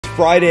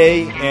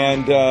Friday,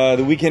 and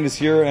the weekend is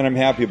here, and I'm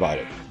happy about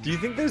it. Do you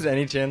think there's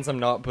any chance I'm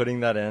not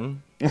putting that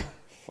in?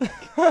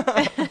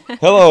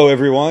 Hello,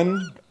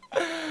 everyone.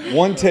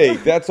 One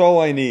take. That's all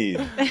I need.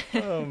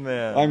 Oh,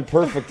 man. I'm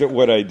perfect at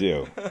what I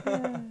do.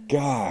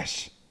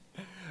 Gosh.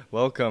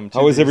 Welcome to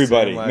How is the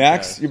everybody? Sam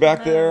Max, Livecast. you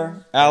back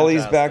there?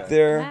 Allie's back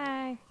there.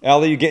 Hi.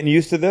 Allie, you getting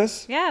used to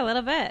this? Yeah, a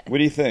little bit. What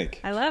do you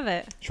think? I love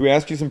it. Should we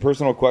ask you some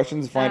personal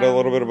questions and find out a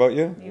little bit about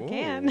you? You Ooh.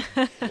 can.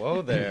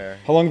 Whoa there.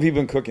 How long have you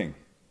been cooking?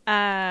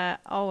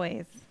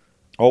 Always.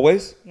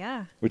 Always?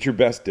 Yeah. What's your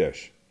best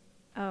dish?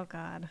 Oh,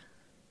 God.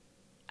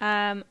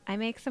 I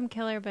make some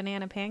killer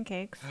banana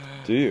pancakes.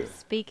 Do you?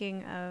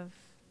 Speaking of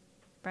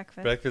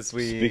breakfast. Breakfast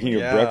week. Speaking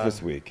of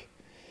breakfast week,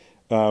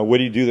 what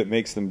do you do that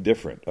makes them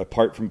different,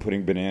 apart from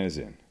putting bananas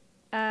in?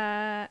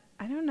 I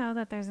don't know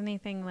that there's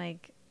anything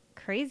like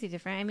crazy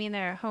different. I mean,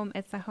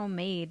 it's a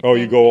homemade. Oh,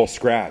 you go all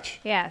scratch.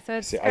 Yeah, so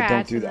it's See, scratch. I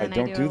don't do that. I and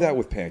don't then do that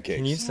with pancakes.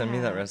 Can you send me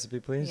that Yeah. recipe,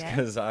 please? Yeah.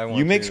 Because I want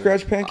You make to-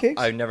 scratch pancakes?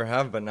 I never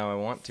have, but now I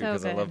want to So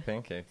because I good. love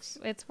pancakes.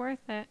 It's worth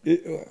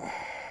it.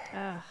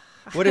 Ugh.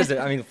 What is it?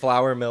 I mean,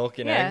 flour, milk,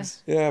 and Yeah.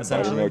 eggs? Yeah,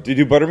 essentially. buttermilk. Do you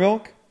do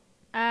buttermilk?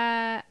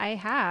 I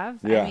have.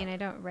 Yeah. I mean, I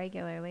don't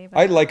regularly. But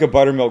I like a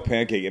buttermilk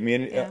pancake. I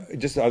mean, Yeah.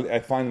 I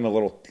find them a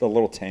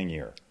little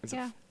tangier.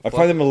 Yeah. I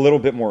find them a little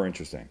bit more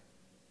interesting.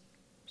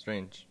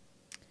 Strange.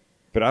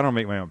 But I don't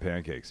make my own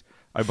pancakes.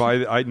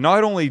 I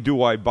not only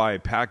do I buy a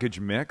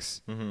packaged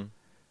mix,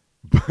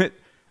 but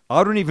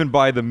I don't even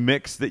buy the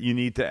mix that you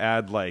need to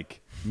add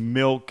like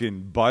milk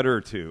and butter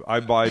to. I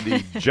buy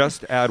the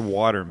just add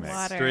water mix.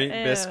 Water. Straight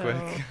Ew.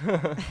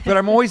 Bisquick. But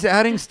I'm always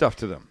adding stuff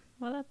to them.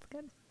 Well, that's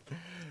good.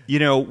 You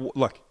know,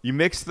 look, you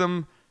mix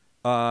them,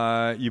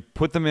 you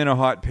put them in a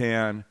hot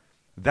pan.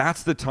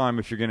 That's the time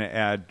if you're going to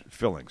add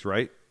fillings,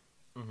 right?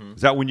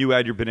 Is that when you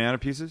add your banana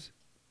pieces?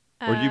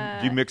 Or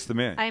do you mix them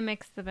in? I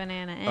mix the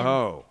banana in.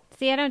 Oh.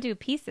 See, I don't do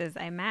pieces.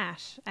 I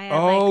mash. I add,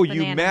 Oh, like,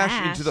 you banana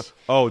mash into the...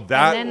 Oh, And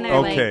that... then they're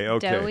Okay,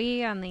 like okay.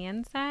 doughy on the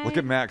inside. Look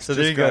at Max. So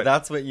there just you go. got-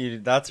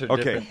 That's her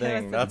Okay. different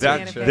thing. That's That's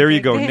the her banana there you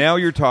go. pancake. Now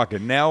you're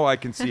talking. Now I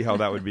can see how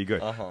that would be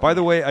good. Uh-huh. By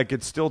the way, I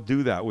could still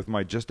do that with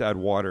my just add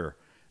water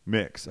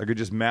mix. I could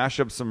just mash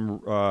up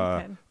some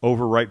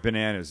overripe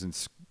bananas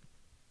and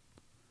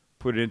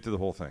put it into the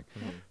whole thing.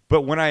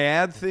 But when I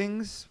add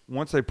things,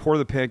 once I pour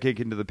the pancake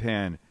into the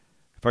pan,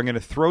 if I'm going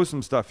to throw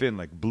some stuff in,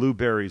 like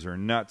blueberries or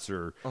nuts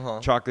or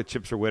chocolate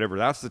chips or whatever,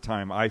 that's the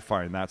time I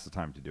find that's the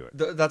time to do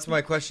it. That's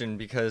my question,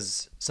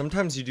 because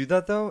sometimes you do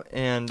that though,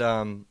 and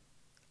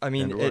I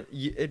mean, And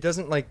it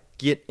doesn't like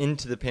get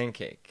into the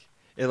pancake.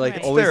 It like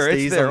Right. always It's there.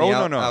 stays It's there. on the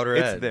Oh, no. outer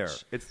It's edge. there.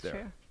 It's there.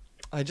 True.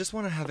 I just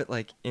want to have it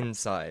like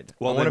inside.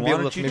 Well, I want then to be why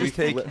able don't to you maybe just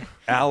take flip-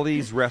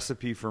 Allie's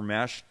recipe for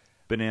mashed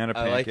banana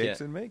I like pancakes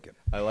it. and make it?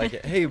 I like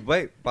it. Hey,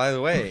 wait! By the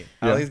way,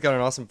 Yeah. Allie's got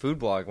an awesome food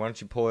blog. Why don't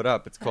you pull it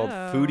up? It's called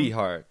Oh. Foodie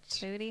Heart.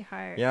 Foodie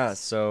heart. Yeah.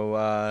 So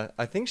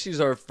I think she's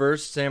our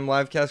first Sam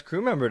Livecast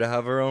crew member to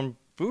have her own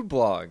food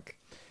blog.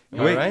 Am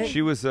I Wait, right?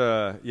 she was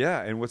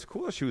and what's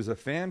cool is she was a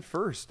fan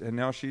first, and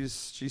now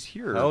she's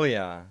here. Hell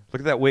yeah! Look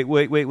at that!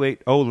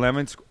 Wait! Oh,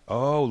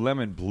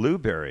 lemon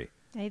blueberry.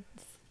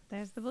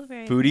 There's the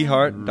blueberry.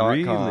 Foodieheart.com.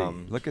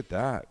 Really? Look at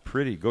that!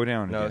 Pretty. Go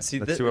down. No, again. see,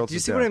 Let's do what else you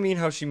is see down. what I mean?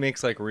 How she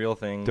makes like real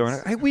things.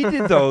 Donut. Hey, we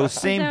did those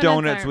same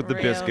donuts aren't with the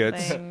real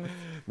biscuits. things.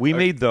 We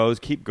made those.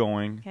 Keep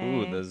going.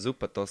 Ooh, Okay. the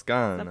zuppa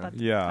toscana. Zuppa-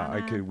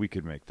 Yeah, we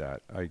could make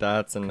that.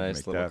 That's a could nice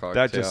make little that. cocktail.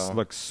 That just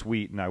looks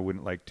sweet, and I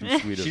wouldn't like too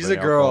sweet. She's of a an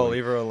girl. alcohol.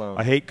 Leave her alone.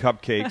 I hate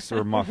cupcakes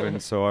or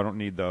muffins, so I don't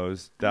need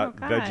those. That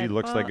God. veggie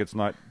looks like Well- it's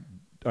not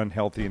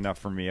unhealthy enough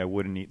for me. I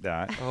wouldn't eat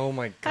that. Oh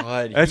my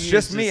god. That's he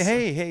just is me.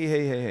 Hey.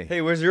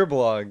 Hey, where's your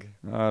blog?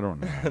 I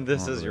don't know.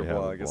 This I don't is your really have a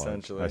blog,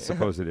 essentially. I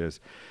suppose it is.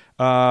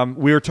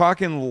 We were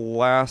talking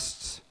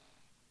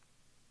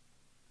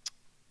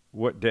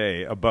what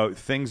day about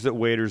things that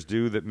waiters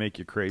do that make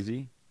you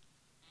crazy.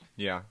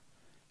 Yeah.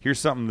 Here's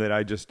something that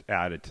I just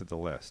added to the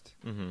list.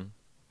 Mm-hmm.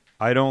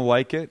 I don't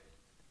like it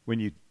when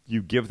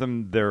you give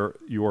them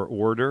your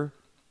order,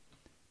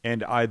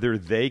 and either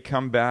they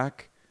come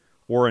back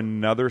or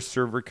another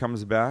server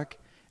comes back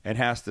and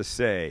has to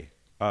say,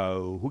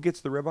 who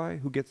gets the ribeye?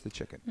 Who gets the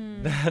chicken?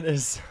 That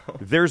is so...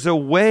 There's a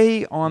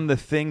way on the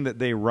thing that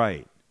they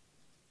write.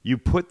 You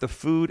put the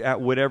food at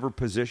whatever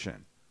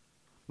position.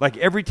 Like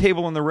every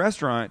table in the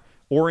restaurant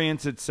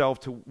orients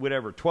itself to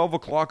whatever, 12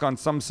 o'clock on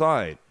some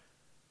side.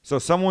 So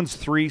someone's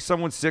 3,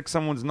 someone's 6,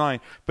 someone's 9.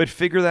 But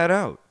figure that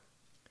out.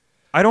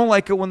 I don't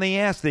like it when they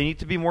ask. They need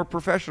to be more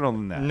professional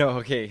than that. No,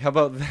 okay. How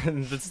about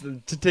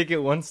to take it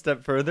one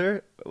step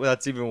further? Well,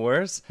 that's even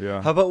worse.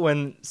 Yeah. How about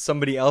when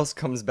somebody else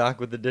comes back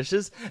with the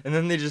dishes and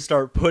then they just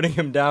start putting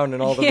them down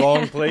in all the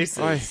wrong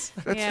places?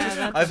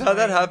 Yeah, I've had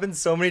that happen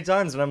so many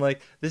times, and I'm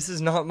like, this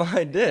is not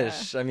my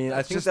dish. I mean,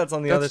 I think that's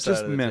on the other side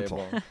of the mental.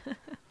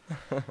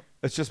 table.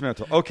 It's just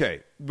mental.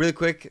 Okay. Really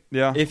quick,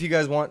 Yeah. if you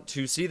guys want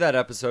to see that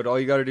episode, all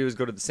you got to do is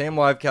go to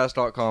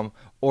thesamlivecast.com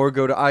or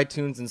go to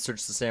iTunes and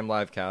search the Sam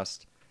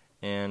Livecast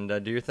and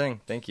do your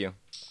thing. Thank you.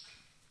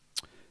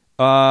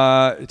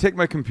 Take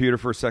my computer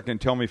for a second.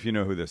 Tell me if you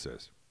know who this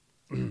is.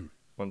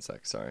 1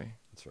 sec, sorry.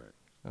 That's right.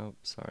 Oh,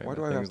 sorry. Why my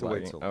do I have thing's to wait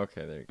lagging. so long?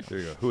 Okay, there you go. There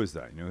you go. Who is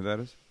that? You know who that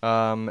is?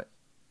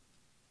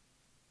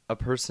 A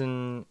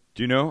person.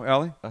 Do you know,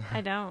 Allie?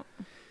 I don't.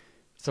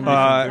 Somebody Uh,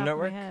 from Off Food the top of my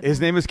Network. head.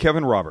 His name is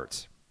Kevin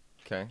Roberts.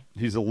 Okay.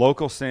 He's a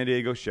local San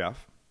Diego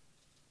chef.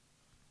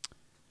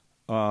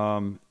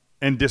 And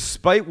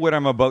despite what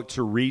I'm about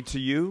to read to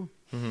you,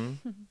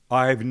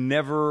 I've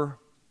never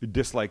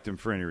disliked him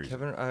for any reason.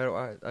 Kevin,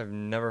 I've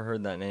never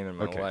heard that name in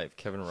my life.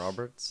 Kevin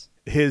Roberts.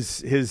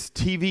 His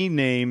TV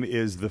name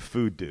is the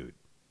Food Dude,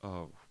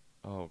 Oh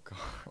God.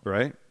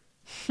 right?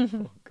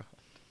 Oh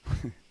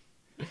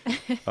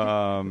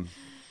God.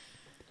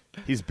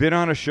 He's been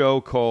on a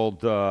show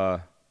called,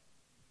 I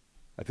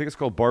think it's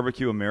called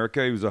Barbecue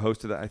America. He was a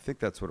host of that. I think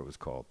that's what it was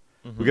called.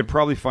 We could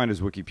probably find his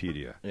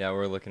Wikipedia. Yeah,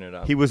 we're looking it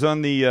up. He was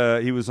on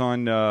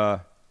the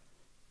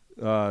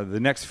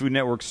next Food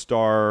Network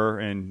star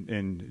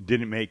and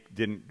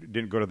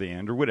didn't go to the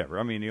end or whatever.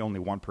 I mean, only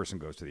one person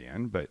goes to the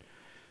end, but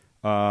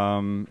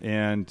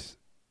and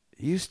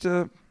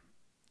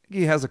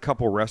he has a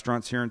couple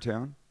restaurants here in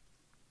town.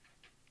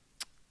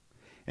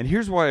 And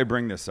here's why I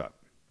bring this up.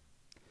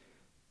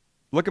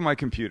 Look at my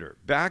computer.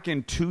 Back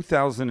in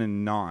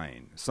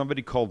 2009,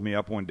 somebody called me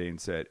up one day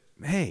and said,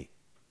 "Hey,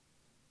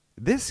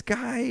 this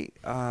guy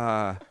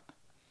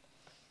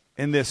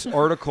in this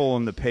article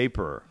in the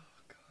paper,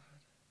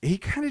 he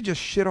kind of just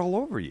shit all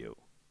over you."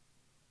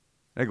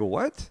 And I go,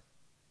 "What?"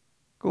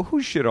 I go,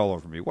 "Who shit all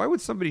over me? Why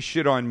would somebody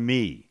shit on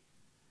me?"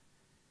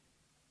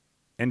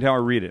 And now I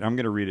read it. I'm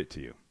going to read it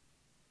to you.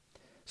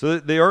 So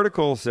the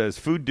article says,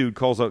 Food Dude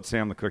calls out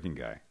Sam the cooking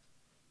guy.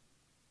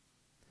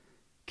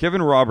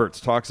 Kevin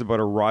Roberts talks about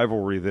a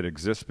rivalry that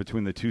exists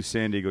between the two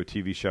San Diego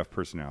TV chef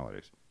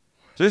personalities.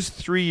 So this is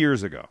 3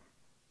 years ago.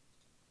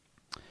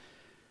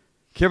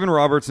 Kevin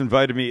Roberts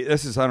invited me. I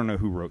don't know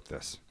who wrote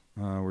this.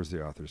 Where's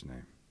the author's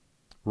name?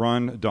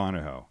 Ron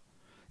Donahoe.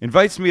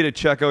 Invites me to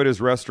check out his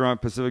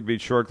restaurant, Pacific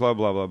Beach Shore Club,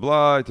 blah, blah,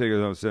 blah. I take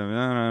it home,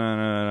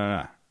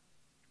 no.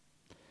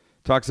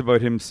 Talks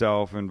about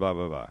himself and blah,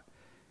 blah, blah.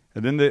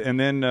 And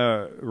then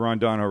Ron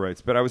Donahoe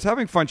writes, but I was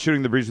having fun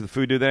shooting the breeze with the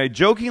Food Dude. Then I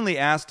jokingly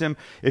asked him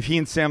if he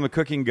and Sam the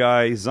cooking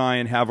guy,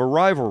 Zion, have a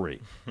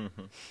rivalry.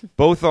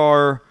 Both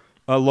are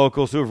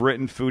locals who have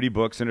written foodie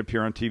books and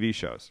appear on TV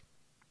shows.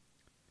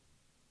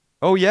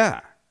 "Oh,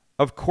 yeah,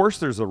 of course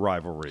there's a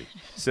rivalry,"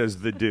 says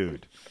the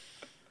dude.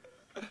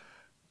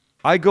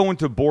 "I go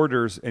into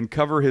Borders and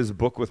cover his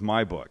book with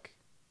my book.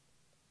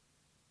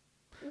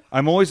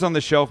 I'm always on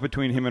the shelf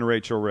between him and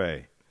Rachel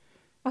Ray.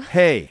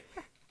 Hey,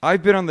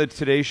 I've been on the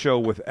Today Show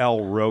with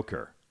Al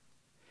Roker.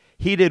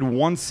 He did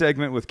one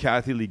segment with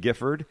Kathy Lee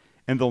Gifford,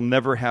 and they'll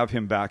never have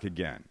him back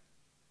again."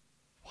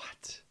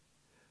 What?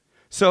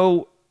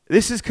 So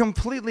this is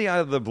completely out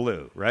of the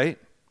blue, right?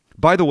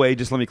 By the way,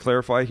 just let me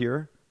clarify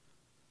here.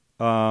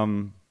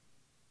 The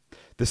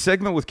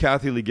segment with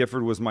Kathy Lee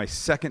Gifford was my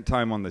second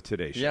time on the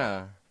Today Show.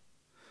 Yeah.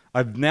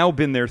 I've now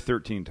been there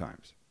 13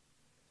 times.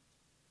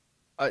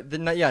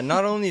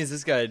 Not only is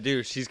this guy a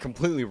douche, he's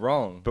completely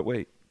wrong. But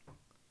wait,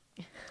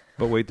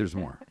 there's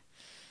more.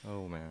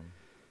 Oh, man.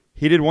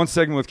 He did one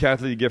segment with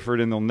Kathy Lee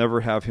Gifford, and they'll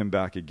never have him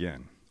back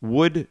again.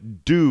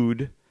 Would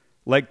Dude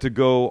like to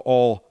go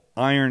all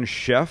Iron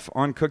Chef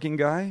on Cooking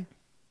Guy?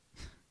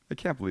 I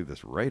can't believe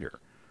this writer.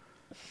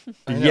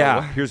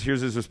 Yeah, here's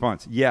his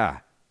response. "Yeah,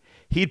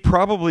 he'd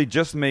probably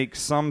just make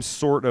some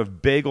sort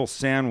of bagel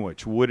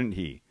sandwich, wouldn't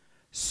he?"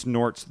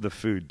 snorts the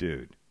Food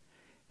Dude.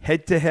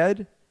 "Head to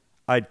head,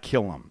 I'd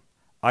kill him.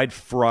 I'd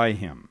fry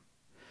him.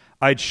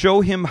 I'd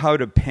show him how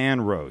to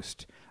pan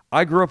roast.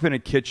 I grew up in a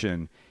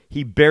kitchen.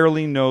 He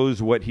barely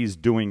knows what he's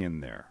doing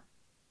in there."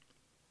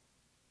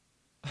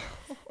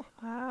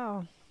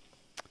 Wow.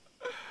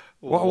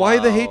 Why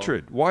the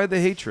hatred? Why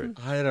the hatred?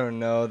 I don't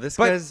know. This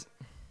But guy's...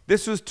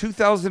 this was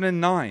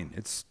 2009.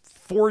 It's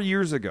 4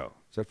 years ago.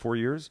 Is that 4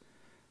 years?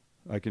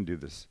 I can do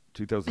this.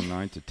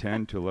 2009 to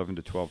 10 to 11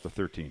 to 12 to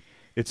 13.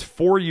 It's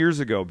 4 years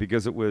ago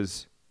because it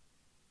was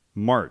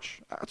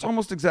March. It's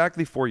almost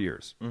exactly 4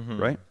 years,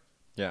 right?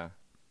 Yeah.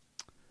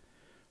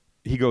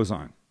 He goes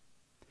on.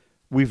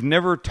 "We've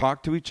never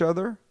talked to each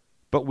other,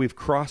 but we've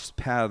crossed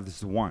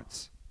paths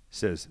once,"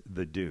 says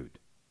the dude.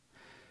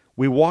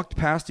 "We walked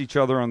past each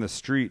other on the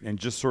street and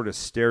just sort of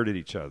stared at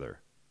each other.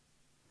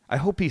 I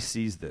hope he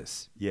sees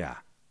this. Yeah.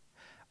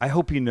 I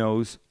hope he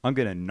knows I'm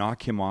going to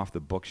knock him off the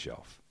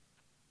bookshelf."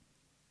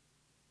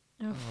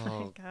 Oh, my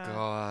Oh,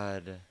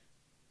 God. God.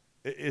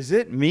 Is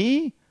it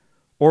me,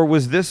 or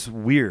was this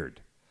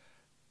weird?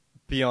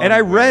 Beyond And I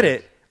read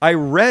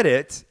weird.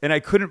 it, and I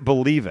couldn't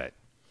believe it.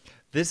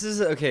 This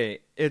is... Okay,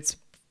 it's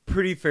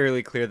pretty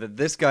fairly clear that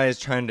this guy is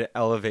trying to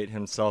elevate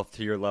himself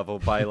to your level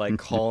by, like,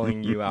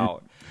 calling you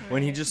out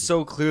when he just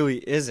so clearly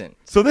isn't.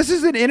 So this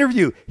is an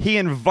interview. He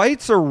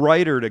invites a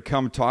writer to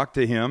come talk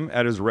to him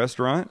at his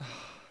restaurant,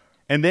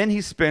 and then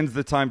he spends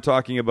the time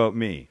talking about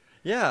me.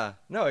 Yeah.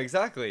 No,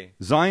 exactly.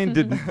 Zion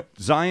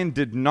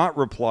did not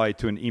reply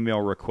to an email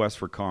request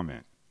for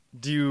comment.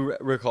 Do you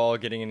recall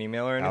getting an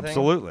email or anything?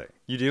 Absolutely.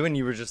 You do? And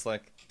you were just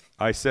like...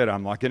 I said,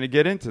 I'm not going to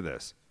get into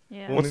this.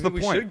 Yeah. Well, What's the maybe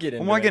we point? should get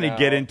into Am I it going to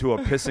get now. into a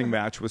pissing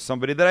match with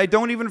somebody that I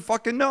don't even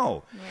fucking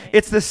know? Right.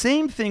 It's the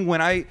same thing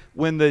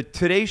when the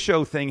Today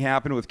Show thing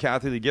happened with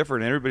Kathy Lee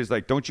Gifford, and everybody's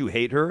like, "Don't you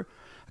hate her?"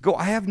 I go,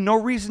 "I have no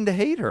reason to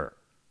hate her.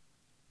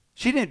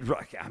 She didn't.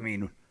 I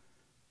mean,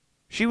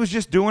 she was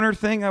just doing her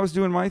thing. I was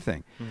doing my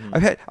thing.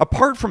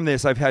 Apart from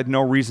this, I've had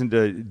no reason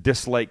to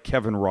dislike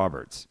Kevin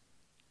Roberts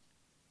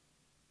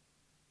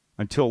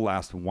until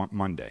last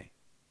Monday.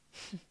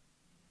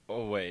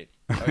 Oh wait,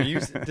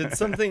 did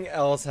something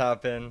else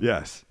happen?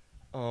 Yes.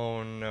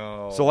 Oh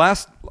no. So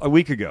a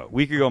week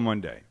ago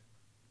Monday,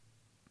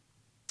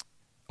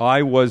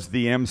 I was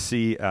the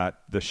MC at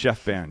the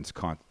Chef Band's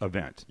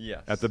event.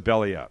 Yes. At the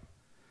Belly Up.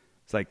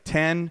 It's like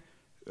 10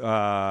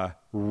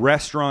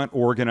 restaurant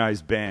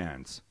organized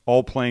bands,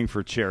 all playing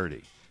for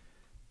charity.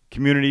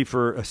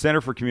 A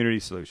Center for Community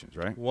Solutions,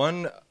 right?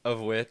 One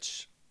of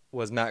which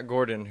was Matt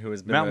Gordon, who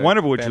has been One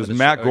of which was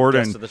Matt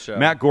Gordon. guest of the show.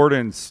 Matt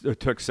Gordon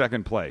took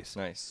second place.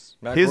 Nice.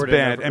 His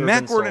band, and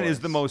Matt Gordon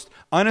is the most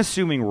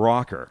unassuming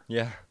rocker.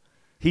 Yeah.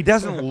 He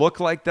doesn't look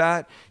like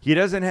that. He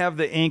doesn't have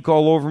the ink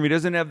all over him. He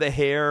doesn't have the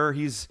hair.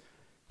 He's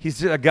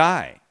a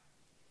guy,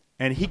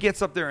 and he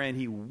gets up there and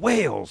he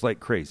wails like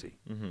crazy.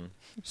 Mm-hmm.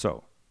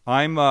 So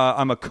I'm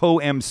a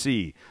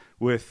co-MC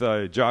with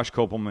Josh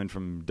Kopelman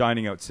from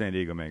Dining Out San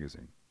Diego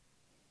Magazine.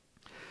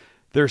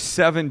 There's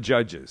 7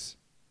 judges.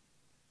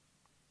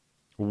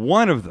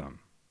 One of them,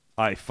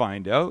 I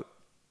find out,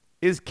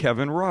 is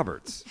Kevin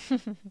Roberts.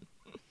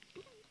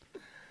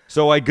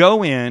 So I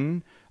go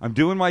in, I'm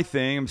doing my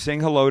thing, I'm saying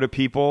hello to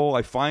people,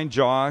 I find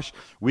Josh,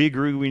 we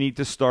agree we need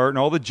to start, and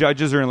all the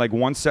judges are in like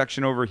one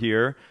section over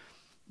here,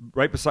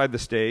 right beside the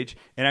stage,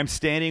 and I'm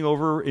standing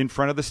over in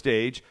front of the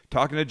stage,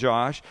 talking to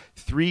Josh.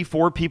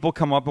 3-4 people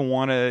come up and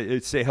want to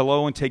say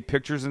hello and take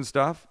pictures and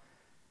stuff,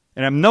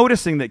 and I'm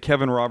noticing that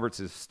Kevin Roberts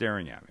is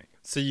staring at me.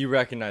 So you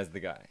recognize the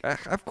guy?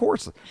 Of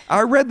course.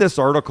 I read this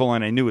article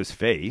and I knew his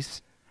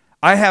face.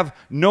 I have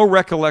no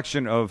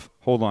recollection of,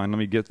 hold on, let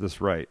me get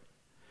this right.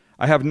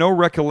 I have no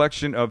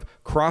recollection of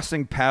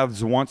crossing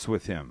paths once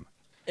with him.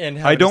 And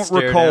I don't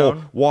recall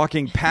down?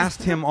 walking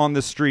past him on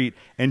the street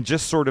and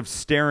just sort of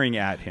staring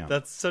at him.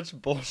 That's such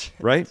bullshit.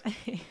 Right?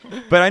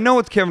 But I know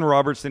it's Kevin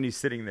Roberts and he's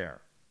sitting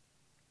there.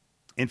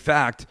 In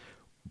fact,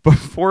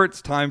 before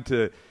it's time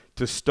to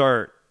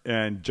start,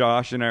 and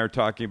Josh and I are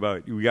talking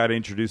about, we got to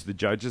introduce the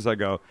judges. I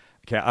go,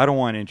 okay, I don't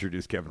want to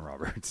introduce Kevin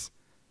Roberts.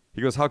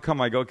 He goes, how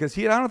come? I go, because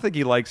I don't think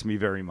he likes me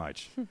very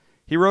much.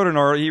 He wrote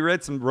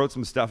wrote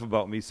some stuff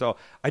about me, so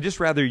I just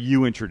rather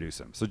you introduce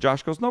him. So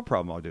Josh goes, no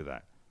problem, I'll do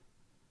that.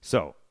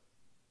 So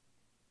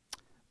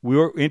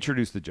we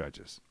introduce the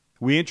judges.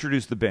 We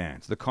introduce the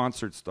bands. The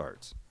concert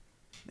starts.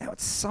 Now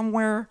it's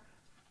somewhere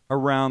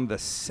around the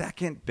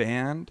second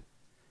band,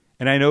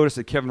 and I notice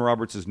that Kevin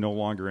Roberts is no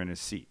longer in his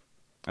seat.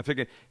 I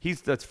figured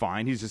that's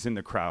fine. He's just in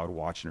the crowd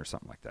watching or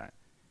something like that.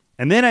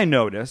 And then I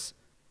notice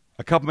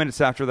a couple minutes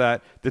after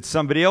that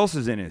somebody else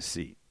is in his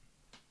seat.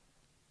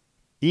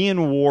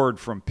 Ian Ward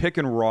from Pick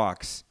and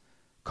Rock's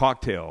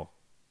cocktail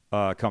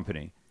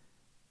company.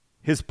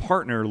 His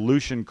partner,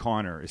 Lucian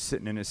Connor, is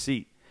sitting in his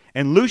seat.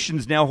 And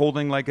Lucian's now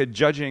holding like a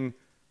judging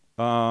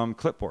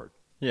clipboard.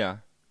 Yeah.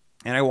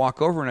 And I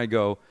walk over and I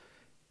go,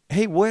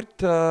 hey,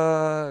 what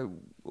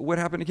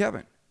happened to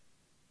Kevin?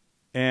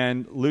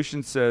 And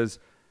Lucian says,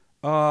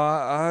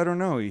 I don't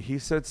know. He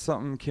said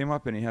something came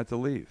up and he had to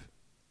leave.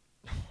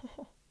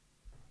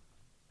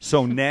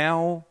 So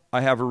now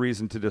I have a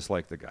reason to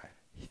dislike the guy.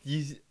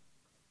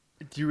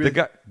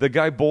 The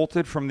guy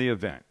bolted from the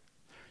event.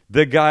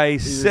 The guy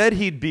said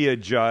he'd be a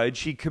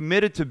judge. He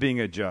committed to being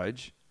a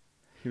judge.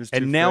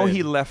 And now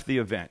he left the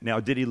event. Now,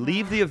 did he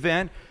leave the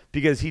event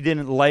because he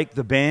didn't like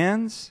the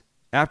bands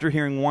after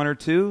hearing one or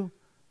two?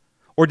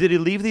 Or did he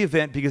leave the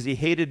event because he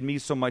hated me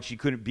so much he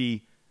couldn't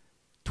be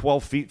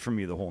 12 feet from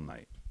me the whole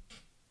night?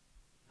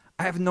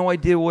 I have no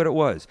idea what it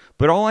was.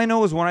 But all I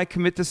know is when I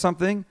commit to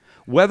something,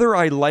 whether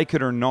I like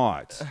it or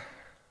not,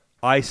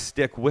 I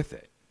stick with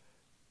it.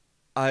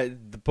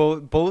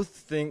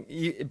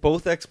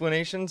 Both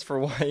explanations for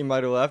why he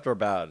might have left are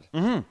bad.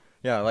 Mm-hmm.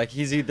 Yeah, like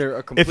he's either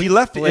a complete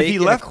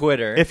a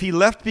quitter. If he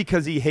left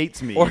because he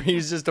hates me, or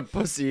he's just a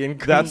pussy and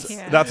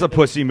that's a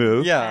pussy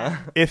move. Yeah.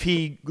 If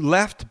he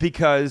left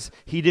because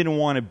he didn't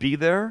want to be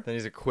there, then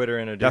he's a quitter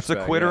and a douche. That's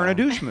a quitter and a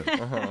douche move.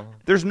 Uh-huh.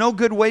 There's no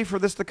good way for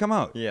this to come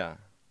out. Yeah.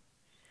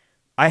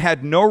 I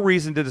had no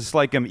reason to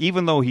dislike him,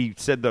 even though he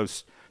said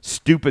those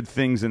stupid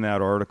things in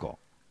that article.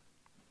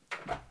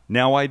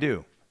 Now I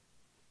do.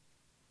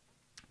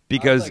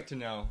 Because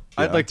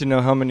I'd like to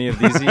know how many of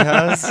these he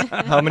has,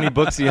 how many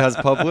books he has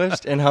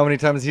published, and how many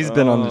times he's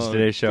been on the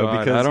Today Show.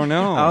 God, because I don't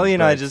know. Ali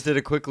and I just did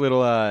a quick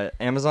little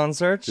Amazon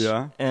search,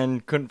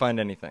 and couldn't find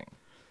anything.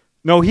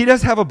 No, he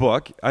does have a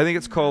book. I think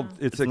it's called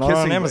It's a not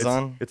kissing on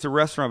Amazon. It's a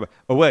restaurant.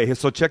 Oh wait,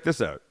 so check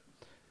this out.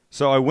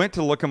 So I went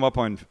to look him up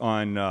on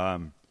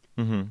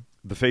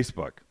the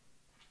Facebook.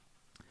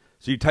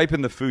 So you type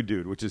in the Food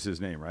Dude, which is his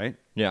name, right?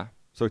 Yeah.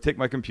 So I take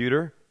my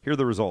computer. Here are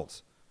the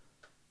results.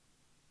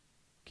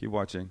 Keep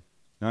watching.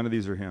 None of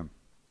these are him.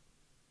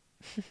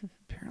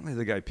 Apparently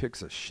the guy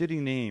picks a shitty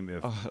name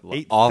if Oh,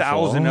 8,000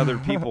 awful. other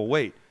people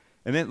wait.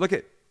 And then look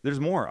at, there's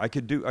more. I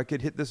could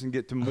hit this and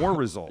get to more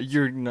results.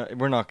 We're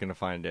not going to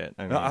find it.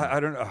 I mean, I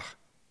don't know.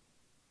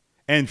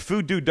 And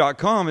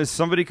fooddude.com is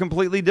somebody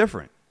completely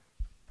different.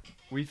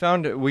 we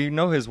found it. We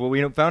found his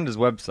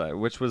website.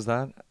 Which was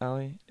that,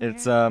 Allie?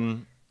 It's oh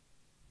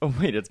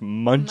wait, it's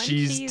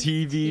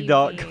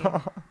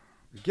munchiestv.com.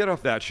 Get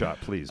off that shot,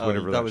 please.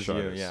 Whatever that was shot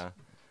you, is. yeah.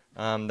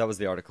 That was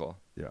the article.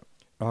 Yeah.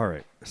 All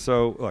right.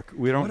 So look,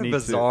 we don't What a need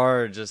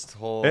bizarre just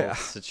whole Yeah.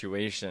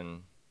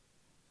 situation.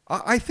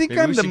 I think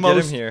Maybe I'm we the should get him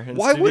most. here in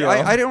Why would studio.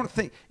 I don't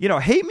think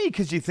hate me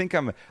because you think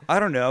I'm I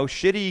don't know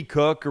shitty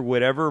cook or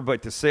whatever.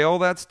 But to say all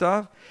that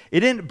stuff, it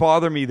didn't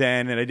bother me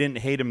then, and I didn't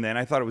hate him then.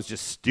 I thought it was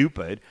just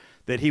stupid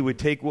that he would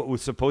take what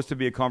was supposed to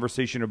be a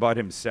conversation about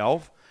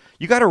himself.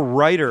 You got a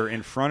writer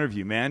in front of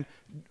you, man.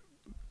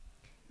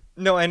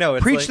 No, I know.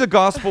 It's Preach like, the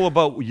gospel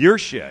about your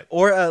shit.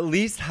 or at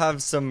least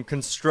have some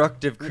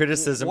constructive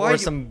criticism Why, or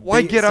some.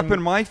 why ba- get up some-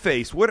 in my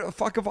face? What the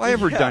fuck have I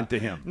ever Yeah. done to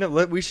him? No,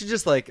 we should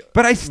just like.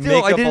 But I make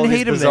up all didn't these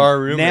hate him bizarre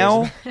then. rumors.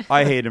 Now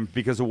I hate him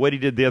because of what he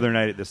did the other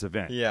night at this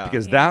event. Yeah.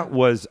 Because Yeah. that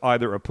was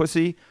either a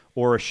pussy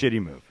or a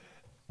shitty move.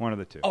 One of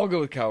the two. I'll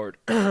go with coward.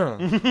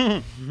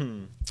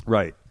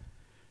 Right.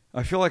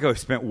 I feel like I've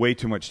spent way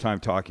too much time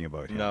talking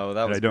about him. No,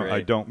 that and was I don't. great.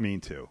 I don't mean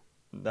to.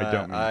 I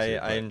don't mean to. I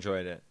but-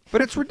 enjoyed it.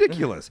 But it's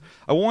ridiculous.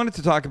 I wanted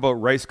to talk about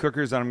rice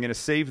cookers, and I'm going to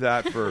save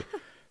that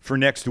for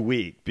next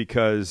week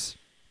because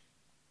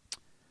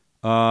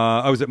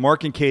I was at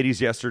Mark and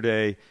Katie's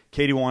yesterday.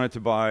 Katie wanted to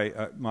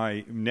buy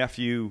my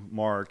nephew,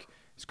 Mark.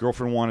 His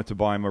girlfriend wanted to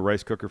buy him a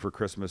rice cooker for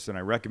Christmas, and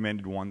I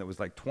recommended one that was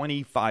like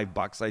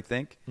 $25, I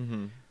think.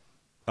 Mm-hmm.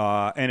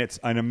 And it's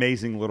an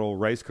amazing little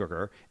rice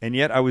cooker. And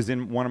yet I was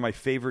in one of my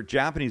favorite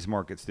Japanese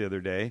markets the other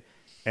day,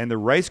 and the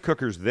rice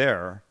cookers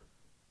there,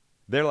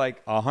 they're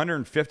like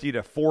 $150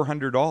 to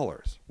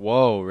 $400.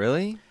 Whoa,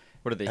 really?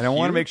 What are they? And I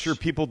want to make huge? sure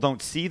people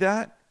don't see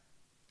that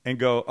and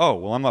go, oh,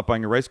 well, I'm not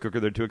buying a rice cooker.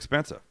 They're too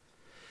expensive.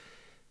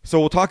 So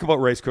we'll talk about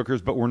rice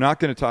cookers, but we're not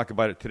going to talk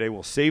about it today.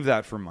 We'll save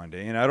that for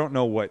Monday. And I don't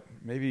know what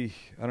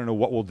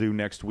we'll do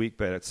next week,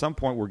 but at some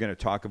point we're going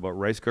to talk about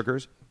rice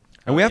cookers.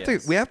 And we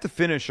have to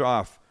finish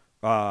off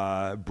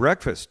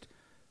breakfast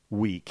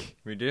week.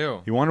 We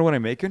do. You want to know what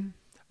I'm making?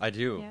 I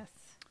do. Yes.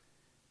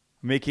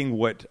 Making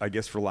what, I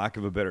guess for lack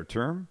of a better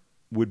term,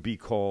 would be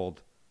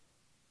called,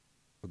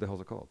 what the hell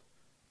is it called?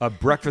 A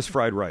breakfast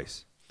fried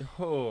rice.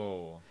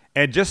 Oh.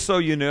 And just so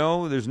you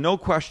know, there's no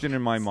question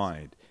in my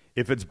mind.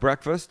 If it's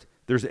breakfast,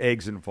 there's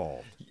eggs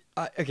involved.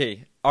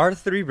 Okay, our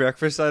 3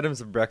 breakfast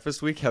items of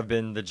breakfast week have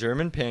been the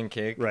German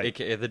pancake, Right.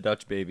 aka the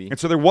Dutch baby. And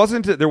so there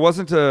wasn't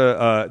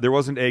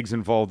eggs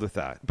involved with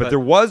that, but there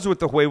was with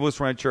the huevos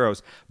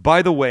rancheros.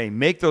 By the way,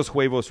 make those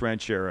huevos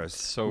rancheros.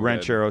 So good.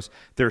 rancheros,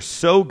 they're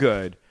so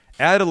good.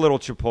 Add a little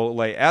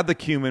chipotle. Add the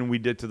cumin we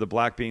did to the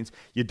black beans.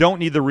 You don't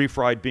need the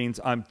refried beans.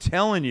 I'm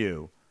telling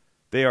you,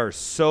 they are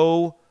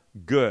so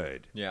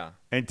good. Yeah.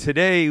 And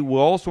today will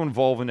also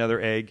involve another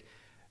egg.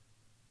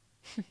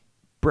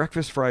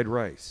 Breakfast fried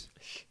rice.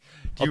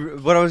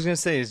 What I was going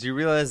to say is, do you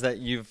realize that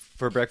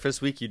for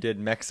breakfast week you did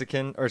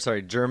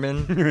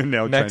German,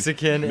 Now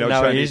Mexican, Chinese. and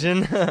now Chinese.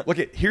 Asian? Look,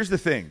 here's the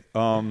thing.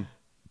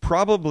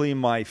 Probably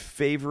my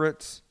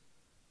favorite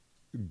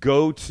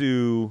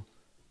go-to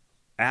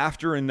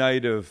after a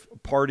night of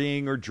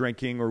partying or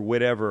drinking or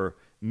whatever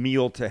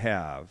meal to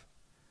have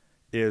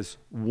is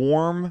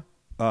warm,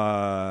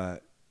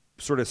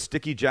 sort of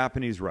sticky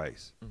Japanese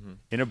rice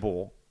in a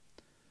bowl,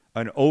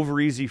 an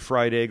over-easy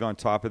fried egg on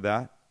top of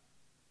that,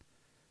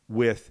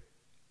 with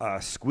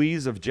a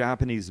squeeze of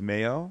Japanese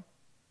mayo,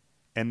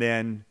 and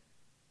then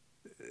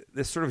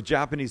this sort of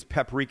Japanese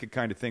paprika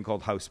kind of thing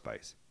called house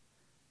spice.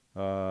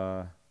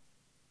 Can't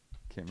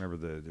remember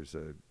there's a,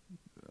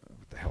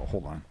 what the hell,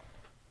 hold on.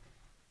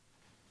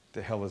 What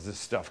the hell is this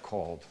stuff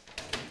called?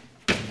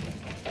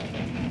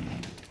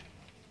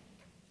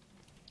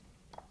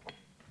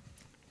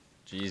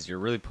 Jeez, you're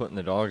really putting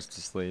the dogs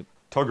to sleep.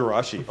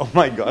 Togarashi. Oh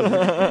my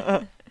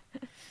God.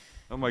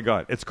 Oh my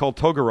God. It's called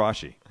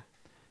togarashi.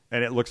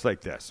 And it looks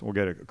like this. We'll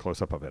get a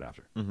close-up of it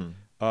after.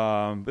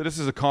 But this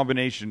is a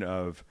combination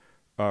of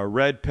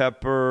red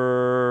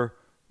pepper,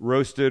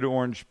 roasted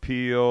orange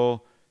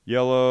peel,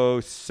 yellow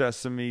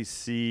sesame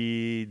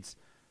seeds,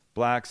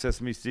 black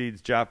sesame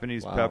seeds,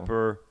 Japanese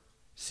pepper,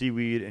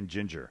 seaweed, and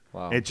ginger.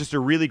 Wow. And it's just a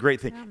really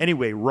great thing.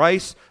 Anyway,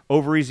 rice,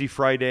 over easy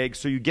fried eggs,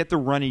 so you get the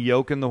runny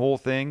yolk in the whole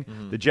thing,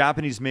 the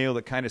Japanese mayo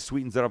that kind of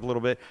sweetens it up a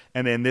little bit,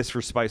 and then this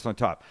for spice on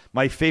top.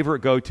 My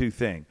favorite go-to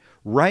thing.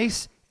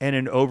 Rice and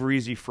an over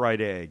easy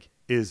fried egg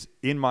is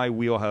in my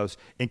wheelhouse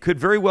and could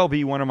very well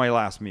be one of my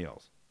last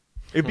meals.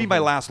 It'd be my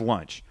last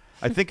lunch.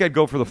 I think I'd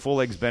go for the full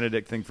eggs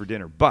Benedict thing for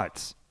dinner,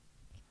 but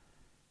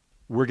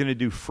we're going to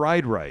do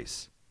fried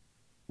rice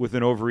with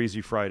an over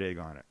easy fried egg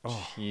on it.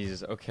 Oh,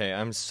 Jeez, okay,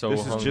 I'm so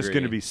this hungry. is just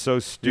going to be so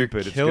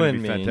stupid. It's going killing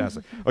to be me.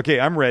 fantastic. Okay,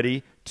 I'm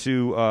ready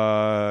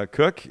to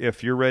cook.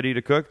 If you're ready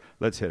to cook,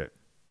 let's hit it.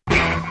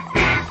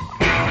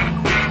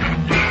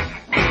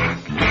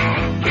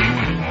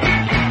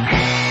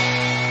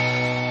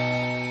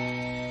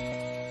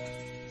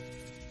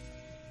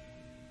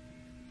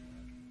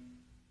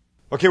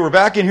 Okay, we're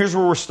back, and here's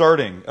where we're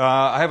starting.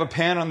 I have a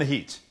pan on the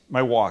heat,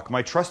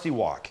 my trusty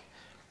wok.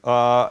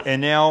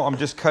 And now I'm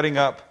just cutting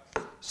up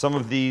some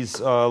of these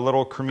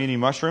little cremini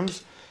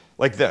mushrooms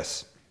like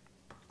this.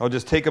 I'll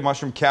just take a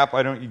mushroom cap.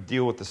 I don't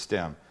deal with the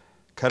stem.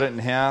 Cut it in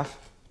half,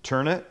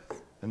 turn it,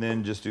 and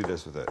then just do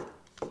this with it.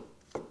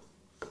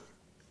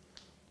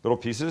 Little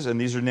pieces, and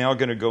these are now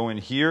going to go in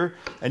here.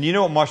 And you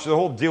know what the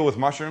whole deal with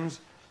mushrooms,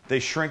 they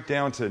shrink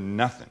down to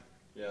nothing.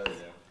 Yeah, they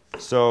do.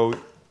 So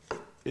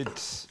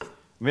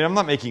I'm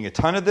not making a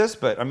ton of this,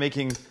 but I'm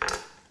making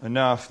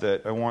enough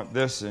that I want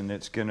this, and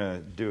it's going to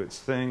do its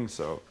thing.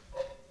 So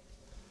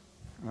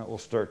that will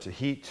start to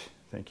heat.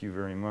 Thank you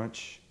very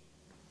much.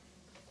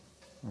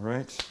 All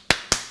right.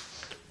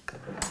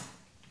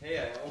 Hey,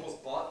 I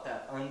almost bought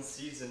that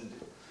unseasoned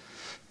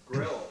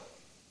grill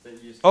that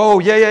you used to. Oh,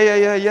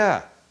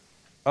 yeah.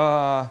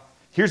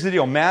 Here's the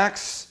deal.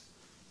 Max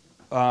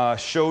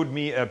showed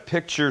me a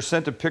picture,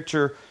 sent a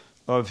picture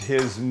of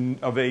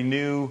a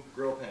new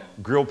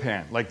grill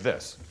pan like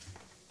this.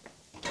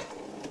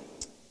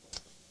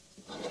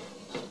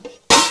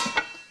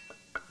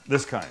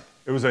 This kind.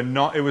 It was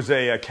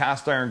a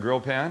cast iron grill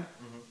pan.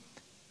 Mm-hmm.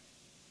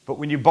 But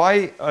when you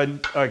buy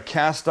a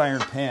cast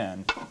iron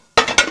pan,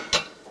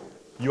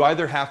 you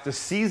either have to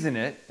season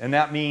it, and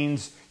that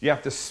means you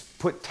have to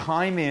put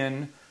time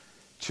in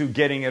to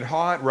getting it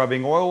hot,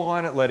 rubbing oil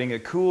on it, letting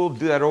it cool,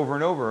 do that over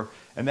and over,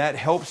 and that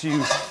helps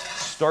you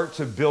start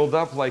to build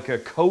up like a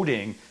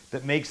coating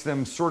that makes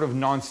them sort of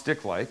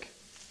non-stick-like.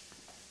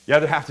 You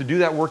either have to do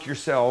that work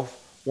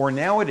yourself, or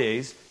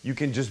nowadays you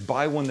can just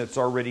buy one that's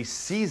already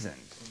seasoned.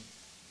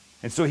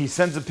 And so he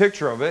sends a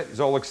picture of it, he's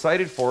all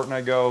excited for it, and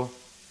I go,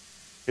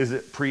 is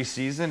it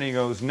pre-seasoned? And he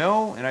goes,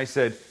 no, and I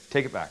said,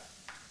 take it back.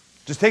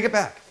 Just take it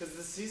back. Because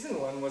the seasoned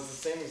one was the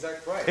same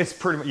exact price. It's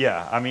pretty much,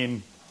 yeah, I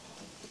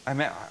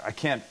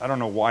don't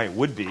know why it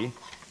would be.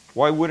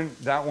 Why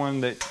wouldn't that one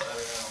that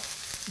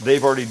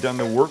they've already done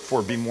the work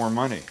for be more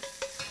money?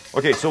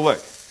 Okay, so look.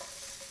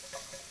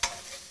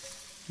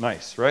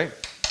 Nice, right?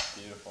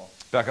 Beautiful.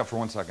 Back up for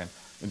 1 second.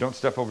 And don't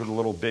step over the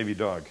little baby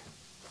dog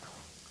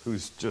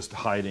who's just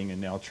hiding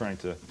and now trying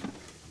to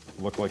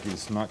look like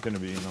he's not going to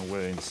be in the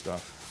way and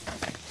stuff.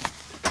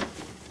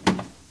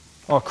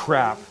 Oh,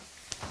 crap.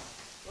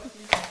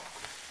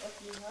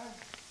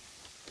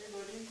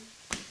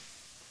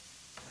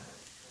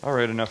 All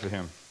right, enough of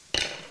him.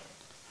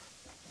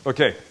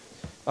 Okay,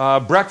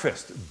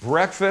 breakfast.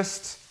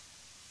 Breakfast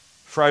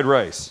fried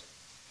rice.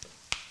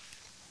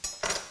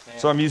 Ham.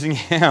 So I'm using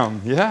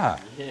ham. Yeah.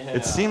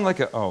 It seemed like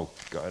oh,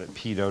 God, it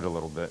peed out a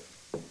little bit.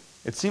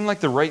 It seemed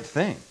like the right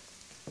thing,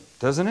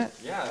 doesn't it?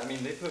 Yeah, I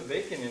mean, they put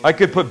bacon in. I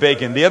could put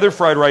bacon. The other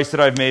fried rice that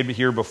I've made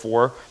here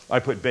before, I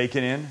put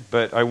bacon in,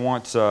 but I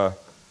wanted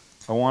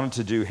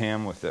to do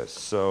ham with this.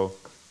 So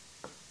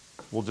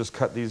we'll just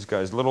cut these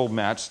guys, little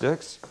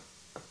matchsticks.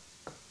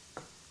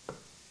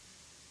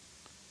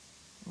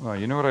 Well,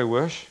 you know what I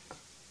wish?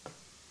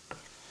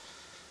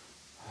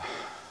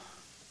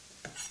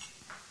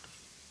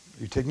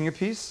 You taking a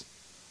piece?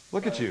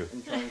 Look at you.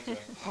 I'm trying to.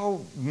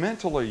 How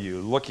mental are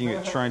you looking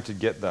at trying to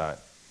get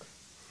that?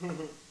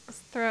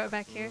 Just throw it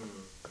back here.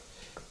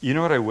 You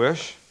know what I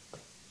wish?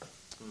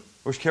 I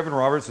wish Kevin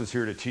Roberts was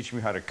here to teach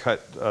me how to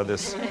cut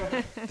this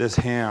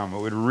ham.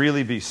 It would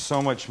really be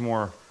so much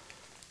more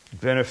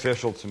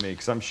beneficial to me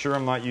because I'm sure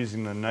I'm not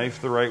using the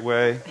knife the right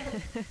way.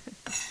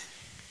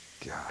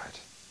 God.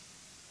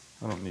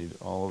 I don't need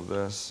all of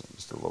this,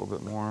 just a little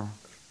bit more.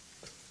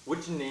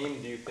 Which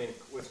name do you think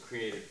was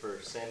created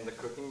first, Sam the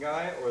cooking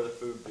guy or the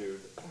food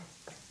dude?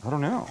 I don't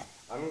know.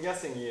 I'm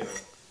guessing you.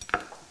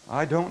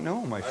 I don't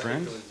know, my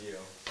friend. I think it was you.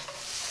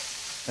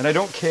 And I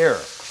don't care.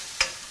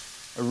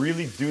 I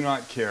really do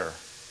not care.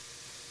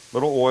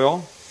 Little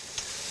oil.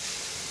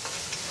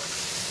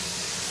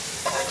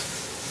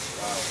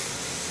 Wow.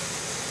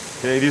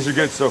 Okay, these are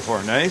good so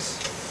far. Nice.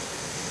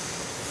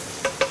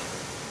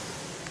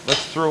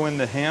 Let's throw in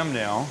the ham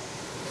now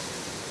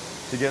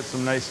to get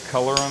some nice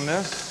color on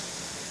this.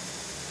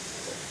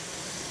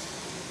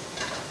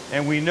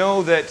 And we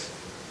know that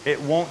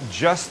it won't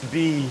just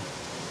be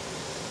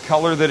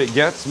color that it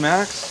gets,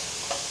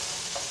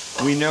 Max.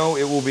 We know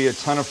it will be a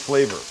ton of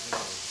flavor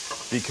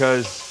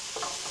because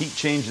heat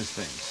changes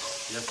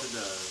things. Yes, it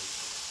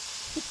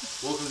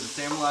does. Welcome to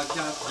Sam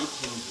Labcast. Heat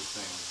changes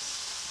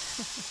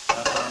things.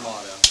 That's our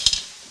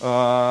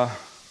motto.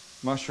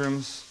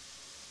 Mushrooms,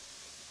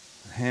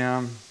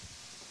 ham.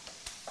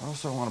 What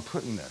else do I want to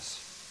put in this?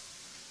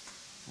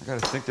 I got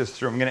to think this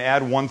through. I'm going to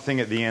add one thing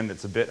at the end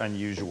that's a bit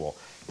unusual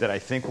that I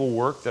think will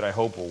work, that I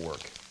hope will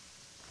work.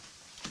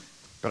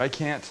 But I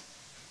can't.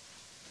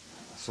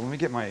 So let me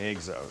get my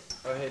eggs out.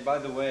 Oh, hey, by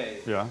the way.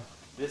 Yeah?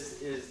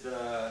 This is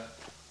the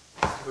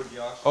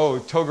Togiyashi. Oh,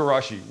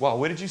 togarashi. Wow,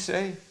 what did you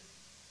say?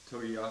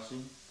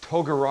 Togiyashi.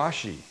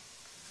 Togarashi.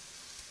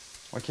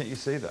 Why can't you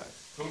say that?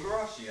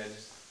 Togarashi, I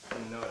just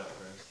didn't know it at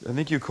first. I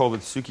think you called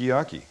it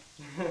sukiyaki.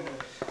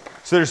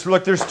 So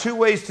there's two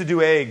ways to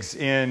do eggs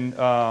in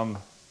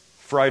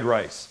fried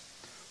rice.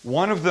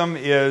 One of them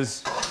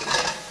is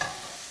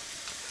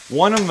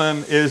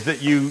that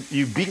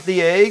you beat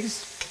the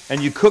eggs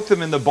and you cook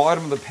them in the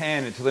bottom of the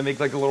pan until they make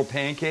like a little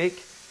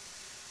pancake.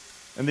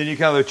 And then you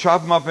can either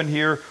chop them up in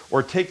here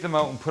or take them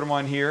out and put them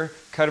on here,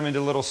 cut them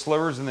into little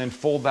slivers, and then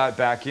fold that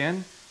back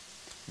in.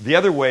 The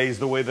other way is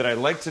the way that I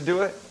like to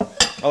do it.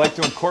 I like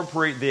to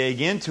incorporate the egg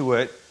into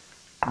it,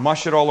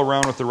 mush it all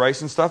around with the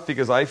rice and stuff,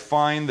 because I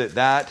find that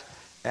that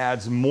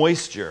adds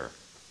moisture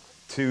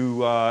to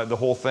the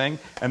whole thing,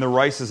 and the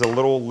rice is a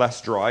little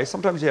less dry.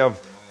 Sometimes you have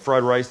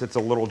fried rice that's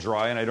a little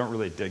dry, and I don't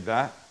really dig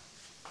that.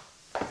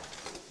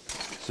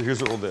 So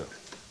here's what we'll do.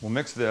 We'll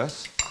mix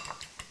this.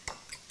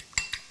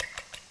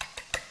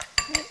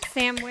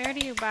 Sam, where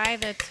do you buy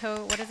the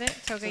what is it?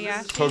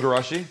 Togayashi?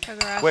 Togarashi?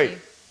 Togarashi. Wait. Where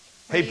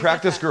Hey, do you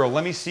practice get that? girl,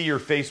 let me see your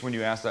face when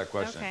you ask that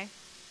question. Okay.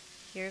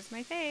 Here's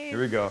my face.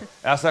 Here we go.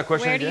 Ask that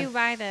question Where again. do you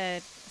buy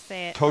the,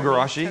 say it?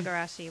 Togarashi?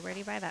 Togarashi. Where do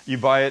you buy that? You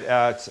buy it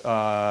at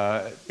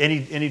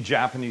any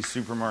Japanese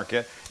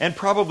supermarket, and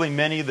probably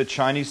many of the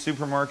Chinese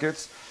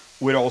supermarkets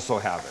would also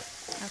have it.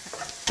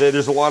 Okay.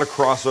 There's a lot of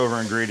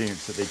crossover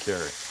ingredients that they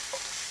carry.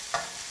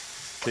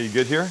 Okay, you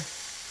good here?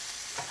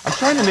 I'm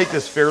trying to make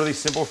this fairly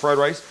simple fried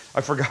rice. I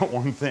forgot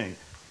one thing.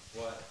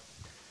 What?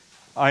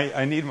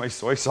 I need my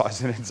soy sauce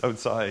and it's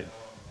outside.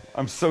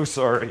 I'm so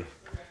sorry.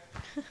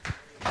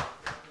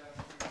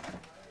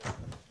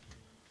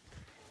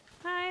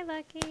 Hi,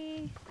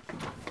 Lucky.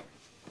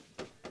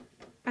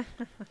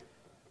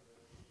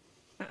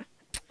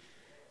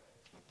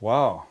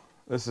 Wow,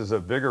 this is a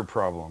bigger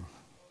problem.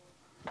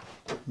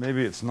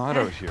 Maybe it's not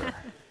out here.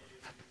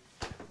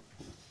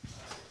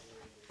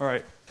 All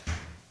right.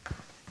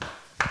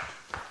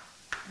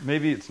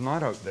 Maybe it's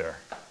not out there.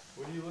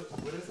 What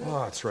is it?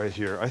 Oh, it's right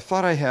here. I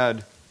thought I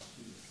had.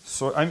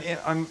 So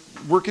I'm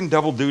working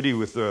double duty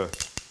with the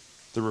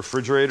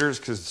refrigerators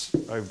because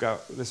I've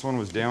got this one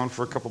was down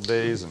for a couple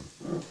days and.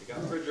 You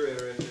got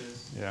refrigerator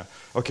edges. Yeah.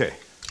 Okay.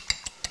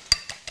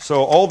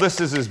 So all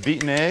this is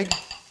beaten egg,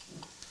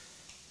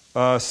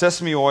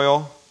 sesame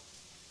oil,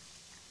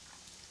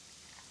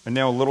 and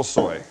now a little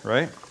soy,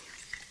 right?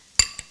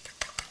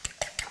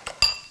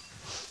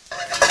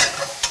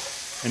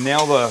 And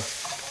now the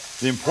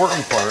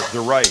important part,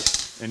 the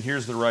rice. And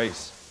here's the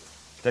rice.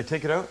 Did I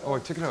take it out? Oh, I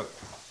took it out.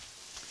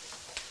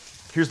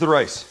 Here's the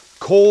rice.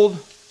 Cold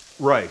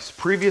rice,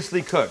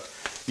 previously cooked.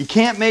 You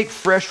can't make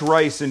fresh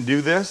rice and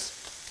do this.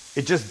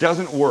 It just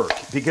doesn't work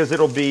because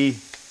it'll be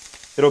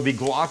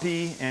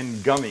gloppy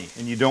and gummy,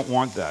 and you don't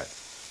want that.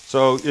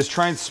 So just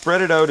try and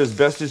spread it out as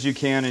best as you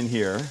can in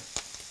here.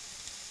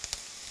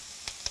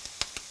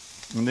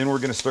 And then we're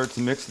going to start to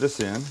mix this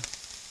in.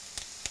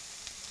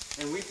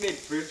 And we've made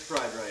fridge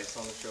fried rice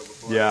on the show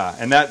before. Yeah,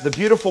 and the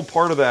beautiful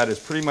part of that is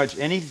pretty much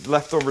any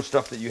leftover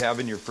stuff that you have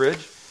in your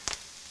fridge,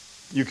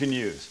 you can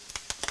use.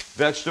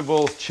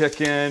 Vegetables,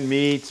 chicken,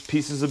 meats,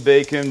 pieces of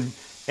bacon,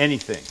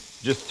 anything.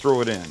 Just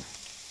throw it in.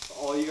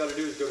 All you got to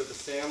do is go to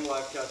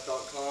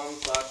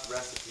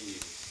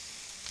thesamlivecast.com/recipes.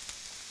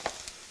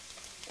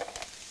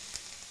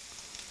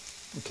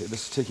 Okay,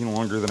 this is taking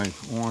longer than I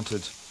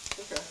wanted.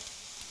 Okay.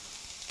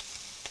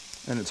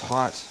 And it's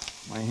hot.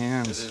 My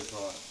hands. It is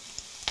hot.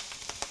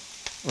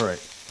 All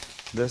right,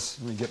 let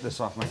me get this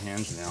off my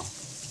hands now.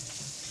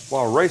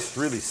 Wow, rice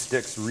really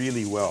sticks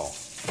really well.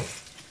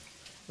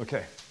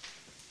 Okay.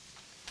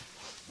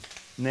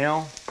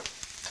 Now,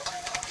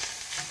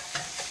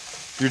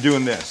 you're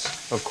doing this,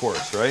 of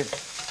course, right?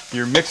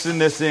 You're mixing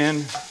this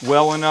in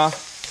well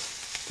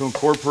enough to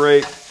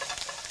incorporate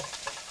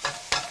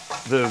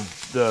the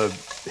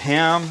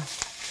ham,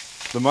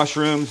 the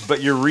mushrooms,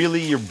 but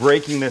you're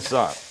breaking this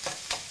up.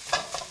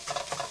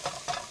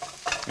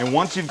 And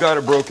once you've got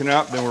it broken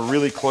up, then we're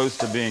really close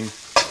to being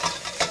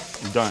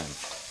done.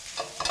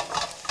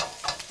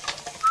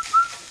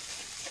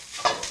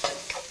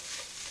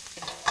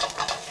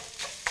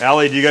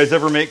 Allie, do you guys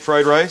ever make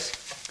fried rice?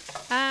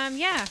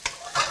 Yeah.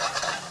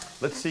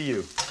 Let's see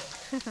you.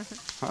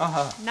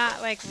 Not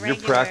like regularly. You're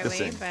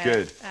practicing. But,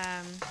 Good.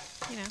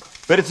 You know.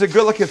 But it's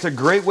a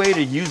great way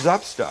to use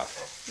up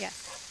stuff. Yes.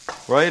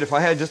 Right? If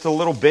I had just a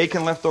little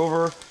bacon left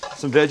over,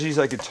 some veggies,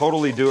 I could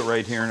totally do it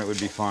right here and it would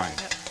be fine.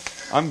 Yep.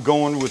 I'm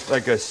going with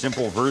like a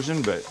simple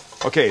version, but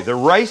okay, the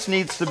rice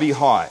needs to be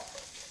hot.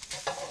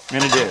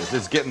 And it is.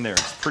 It's getting there.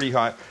 It's pretty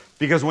hot.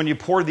 Because when you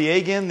pour the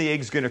egg in, the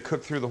egg's going to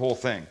cook through the whole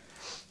thing.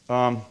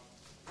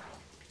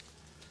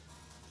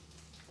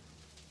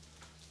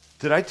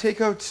 Did I take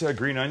out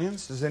green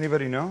onions? Does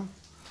anybody know?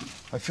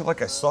 I feel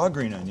like I saw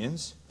green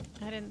onions.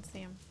 I didn't see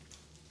them.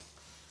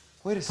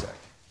 Wait a sec.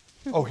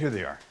 Oh, here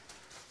they are.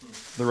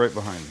 They're right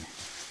behind me.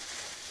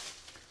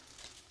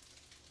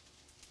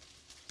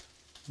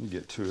 Let me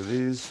get 2 of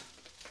these.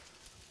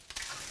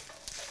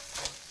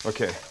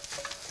 Okay. I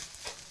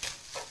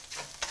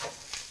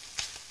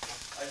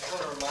just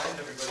want to remind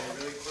everybody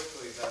really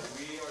quickly that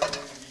we are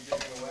going to be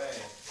giving away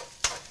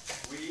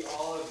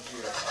olive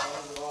gear,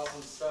 tons of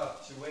awesome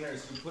stuff to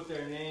winners who put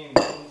their names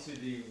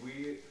into the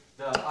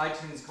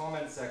iTunes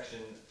comment section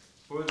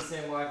for the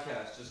Sam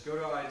Livecast. Just go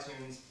to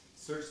iTunes,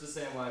 search the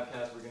Sam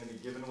Livecast. We're going to be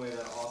giving away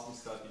that awesome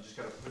stuff. You just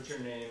got to put your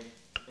name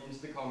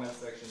into the comment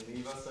section,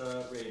 leave us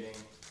a rating,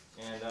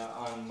 And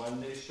on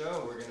Monday's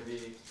show, we're going to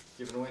be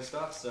giving away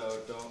stuff, so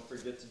don't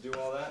forget to do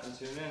all that and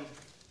tune in.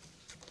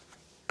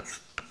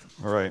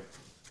 All right.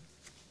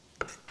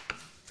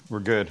 We're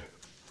good.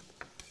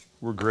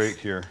 We're great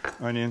here.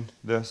 Onion,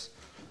 this.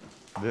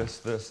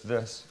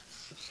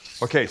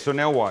 Okay, so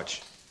now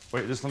watch.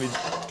 Wait, just let me,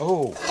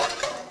 oh.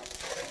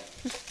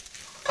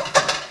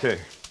 Okay.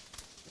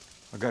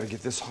 I gotta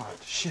get this hot.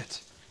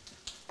 Shit,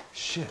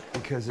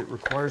 because it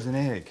requires an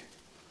egg.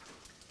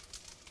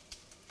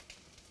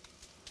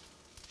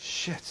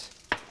 Shit.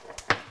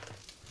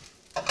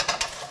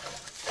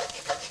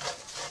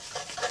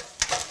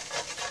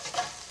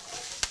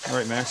 All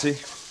right, Maxie.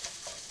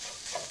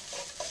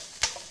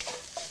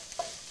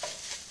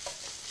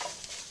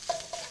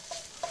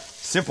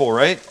 Simple,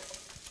 right?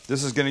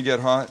 This is gonna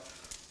get hot.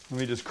 Let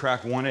me just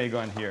crack one egg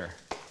on here,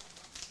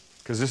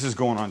 because this is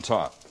going on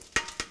top.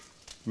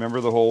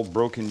 Remember the whole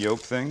broken yolk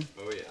thing?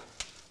 Oh yeah.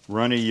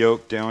 Runny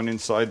yolk down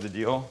inside the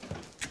deal.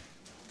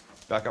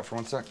 Back up for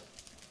 1 sec.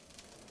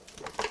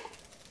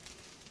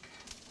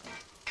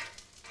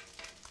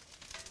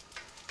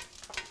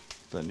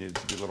 That needs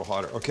to be a little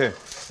hotter. Okay,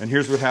 and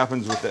here's what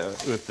happens with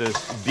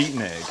this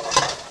beaten egg.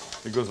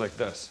 It goes like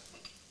this.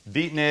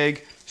 Beaten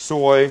egg,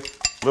 soy,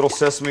 little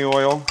sesame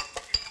oil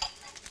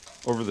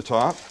over the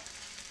top.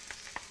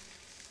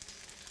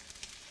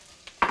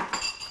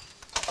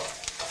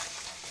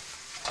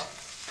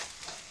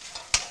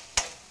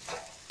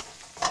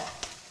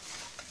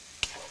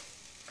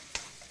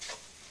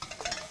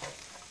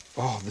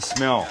 Oh, the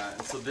smell.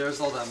 Yeah, so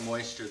there's all that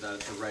moisture that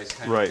the rice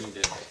kind Right. of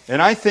needed.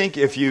 And I think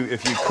if you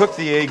cook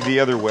the egg the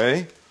other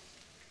way,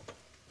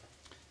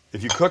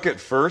 if you cook it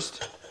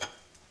first,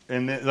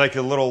 and then, like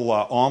a little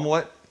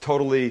omelet,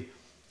 totally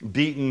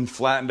beaten,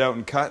 flattened out,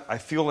 and cut, I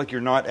feel like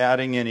you're not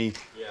adding any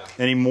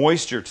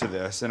moisture to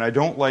this. And I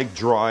don't like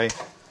dry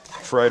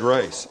fried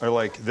rice. I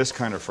like this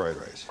kind of fried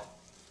rice.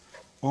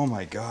 Oh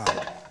my God.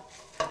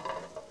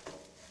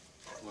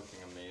 It's looking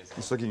amazing.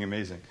 It's looking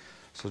amazing.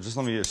 So just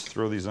let me just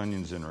throw these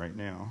onions in right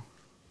now.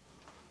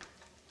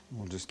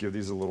 We'll just give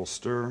these a little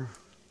stir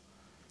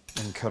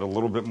and cut a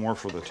little bit more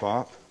for the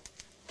top.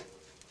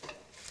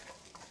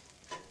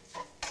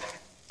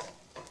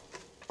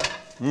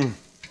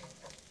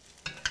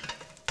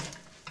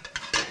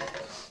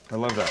 I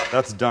love that.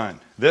 That's done.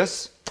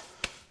 This,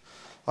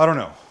 I don't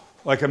know,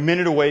 like a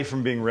minute away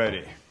from being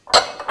ready.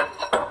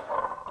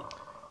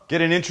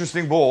 Get an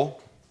interesting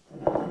bowl.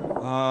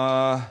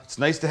 It's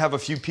nice to have a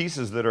few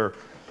pieces that are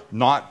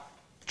not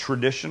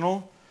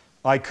traditional.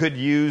 I could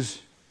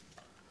use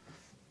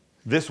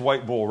this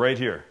white bowl right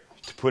here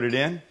to put it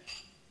in,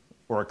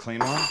 or a clean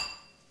one.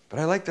 But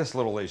I like this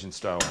little Asian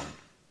style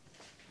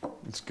one.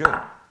 It's good.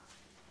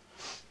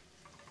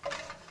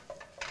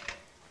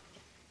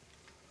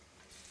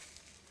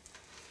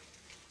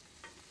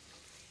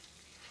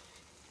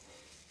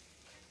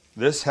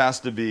 This has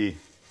to be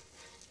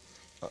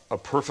a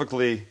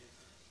perfectly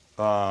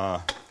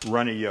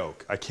runny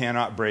yolk. I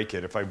cannot break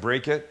it. If I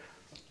break it,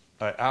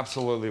 I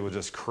absolutely will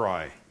just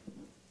cry,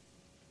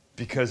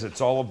 because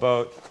it's all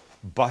about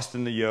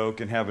busting the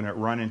yolk and having it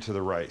run into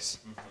the rice.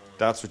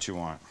 That's what you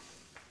want.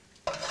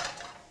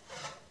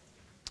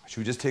 Should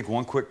we just take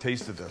one quick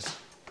taste of this?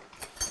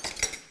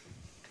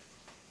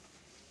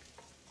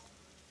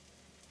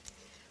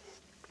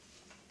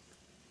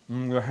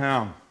 The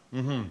ham.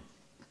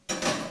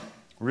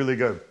 Really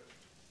good.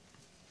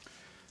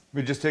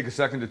 Let me just take a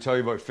second to tell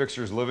you about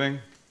Fixers Living,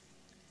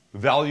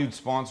 valued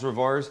sponsor of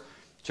ours.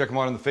 Check them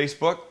out on the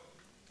Facebook,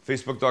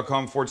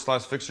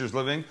 facebook.com/Fixers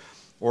Living,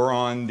 or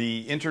on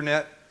the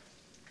internet,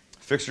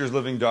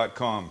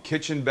 fixersliving.com.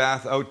 Kitchen,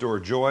 bath, outdoor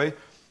joy.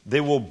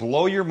 They will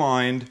blow your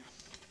mind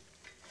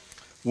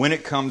when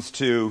it comes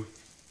to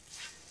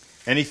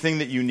anything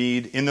that you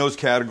need in those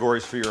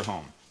categories for your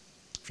home.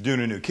 If you're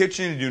doing a new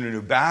kitchen, you're doing a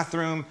new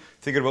bathroom,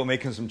 thinking about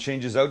making some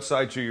changes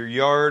outside to your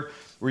yard,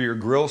 where your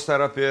grill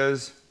setup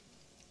is,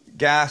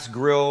 gas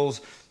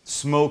grills,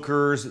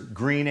 smokers,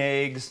 green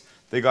eggs,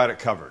 they got it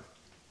covered.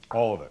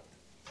 All of it.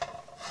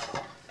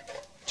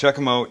 Check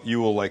them out.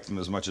 You will like them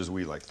as much as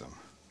we like them.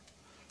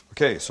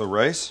 Okay, so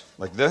rice,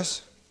 like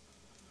this,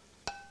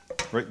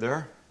 right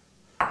there.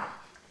 And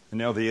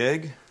now the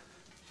egg.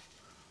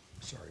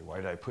 Sorry, why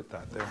did I put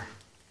that there?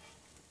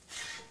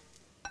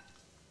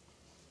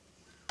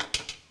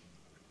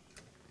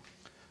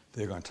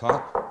 The egg on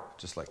top,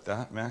 just like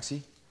that,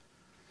 Maxie.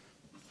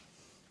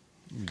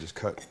 You just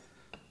cut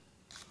a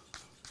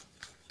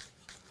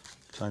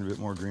tiny bit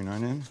more green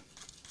onion.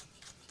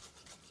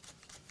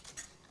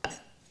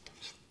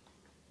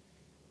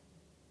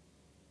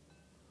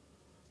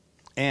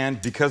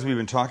 And because we've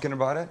been talking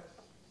about it,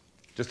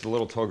 just a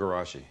little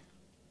togarashi.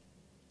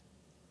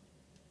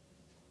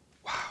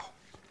 Wow.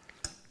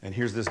 And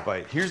here's this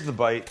bite. Here's the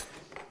bite.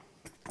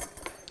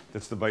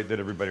 That's the bite that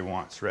everybody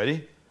wants.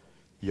 Ready?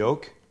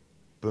 Yolk.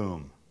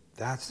 Boom.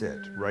 That's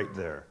it, right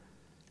there.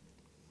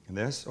 And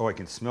this, oh, I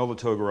can smell the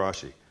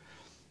togarashi.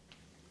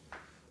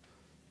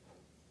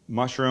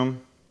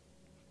 Mushroom,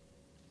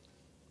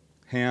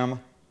 ham,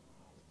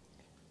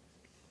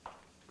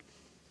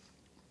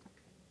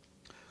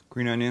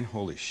 Green onion,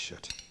 holy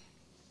shit.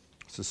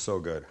 This is so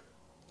good.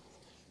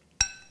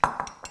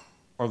 I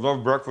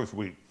love breakfast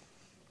wheat.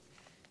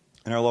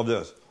 And I love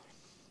this.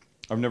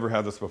 I've never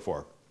had this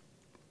before.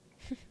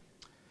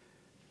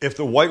 If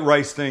the white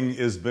rice thing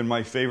has been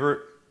my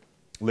favorite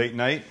late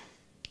night,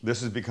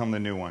 this has become the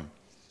new one.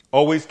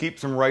 Always keep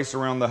some rice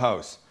around the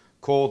house,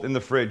 cold in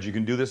the fridge. You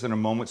can do this in a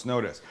moment's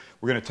notice.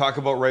 We're going to talk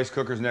about rice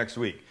cookers next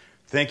week.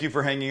 Thank you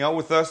for hanging out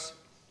with us.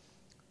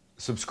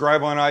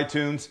 Subscribe on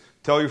iTunes.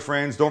 Tell your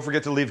friends. Don't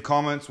forget to leave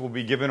comments. We'll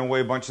be giving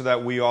away a bunch of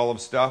that We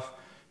Olive stuff.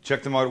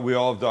 Check them out at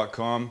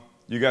weolive.com.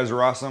 You guys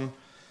are awesome.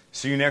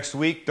 See you next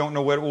week. Don't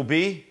know what it will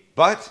be,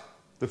 but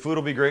the food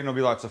will be great and it'll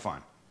be lots of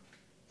fun.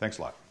 Thanks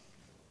a lot.